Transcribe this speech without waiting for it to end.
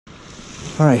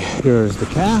All right, here's the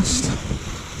cast.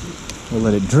 We'll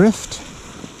let it drift.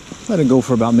 Let it go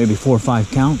for about maybe 4 or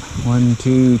 5 count. 1,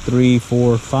 2, 3,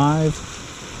 4,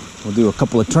 5. We'll do a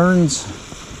couple of turns.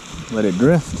 Let it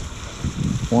drift.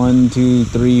 1, 2,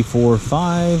 3, 4,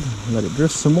 5. Let it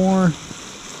drift some more.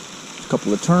 A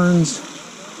couple of turns.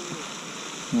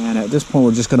 And at this point,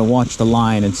 we're just going to watch the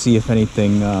line and see if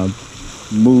anything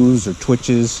moves or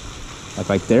twitches, like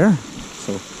right there.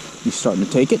 So he's starting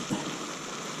to take it.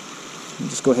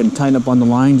 Just go ahead and tighten up on the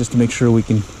line just to make sure we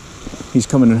can. He's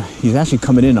actually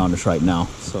coming in on us right now.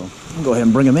 So I'll go ahead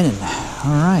and bring him in.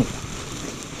 All right.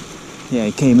 Yeah,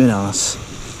 he came in on us.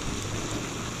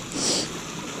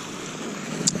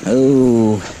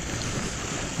 Oh,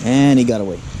 and he got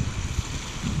away.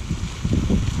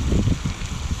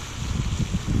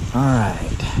 All right.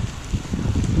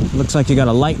 Looks like you got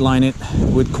to light line it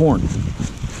with corn.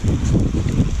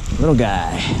 Little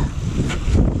guy.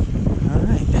 All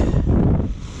right.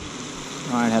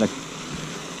 All right,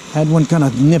 had one kind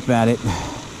of nip at it,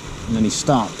 and then he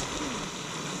stopped.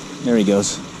 There he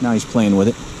goes. Now he's playing with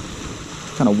it.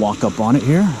 Kind of walk up on it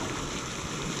here.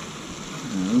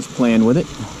 He's playing with it.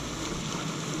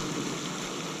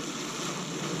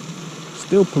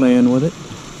 Still playing with it.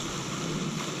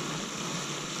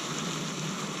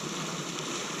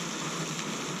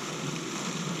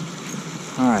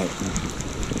 All right.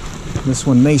 This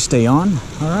one may stay on.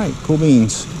 All right, cool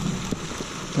beans.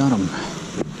 Got him.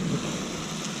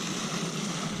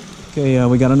 Okay,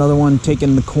 we got another one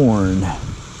taking the corn.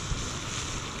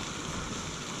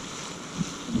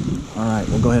 All right,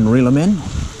 we'll go ahead and reel him in.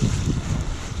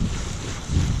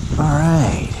 All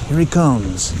right, here he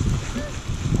comes.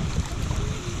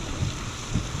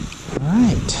 All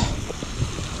right.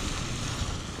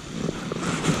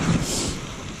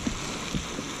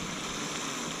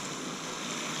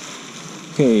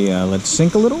 Okay, let's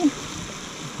sink a little.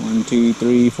 1, 2,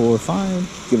 3, 4,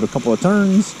 5. Give it a couple of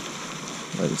turns.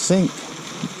 Let it sink.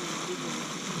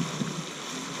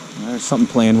 There's something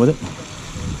playing with it.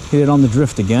 Hit it on the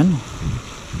drift again.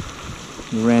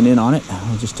 He ran in on it.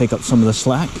 I'll just take up some of the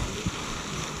slack.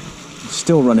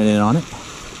 Still running in on it.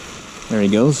 There he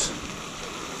goes.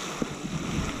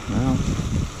 Well,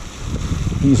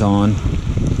 he's on.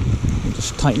 We'll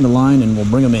just tighten the line and we'll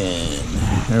bring him in.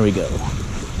 There we go.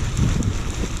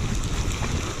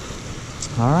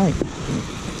 All right.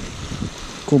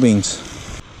 Cool beans.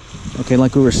 Okay,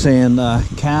 like we were saying,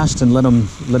 cast and let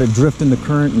it drift in the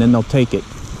current, and then they'll take it.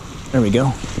 There we go.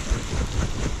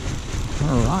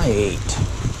 All right.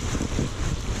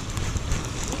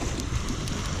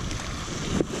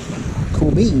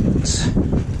 Cool beans.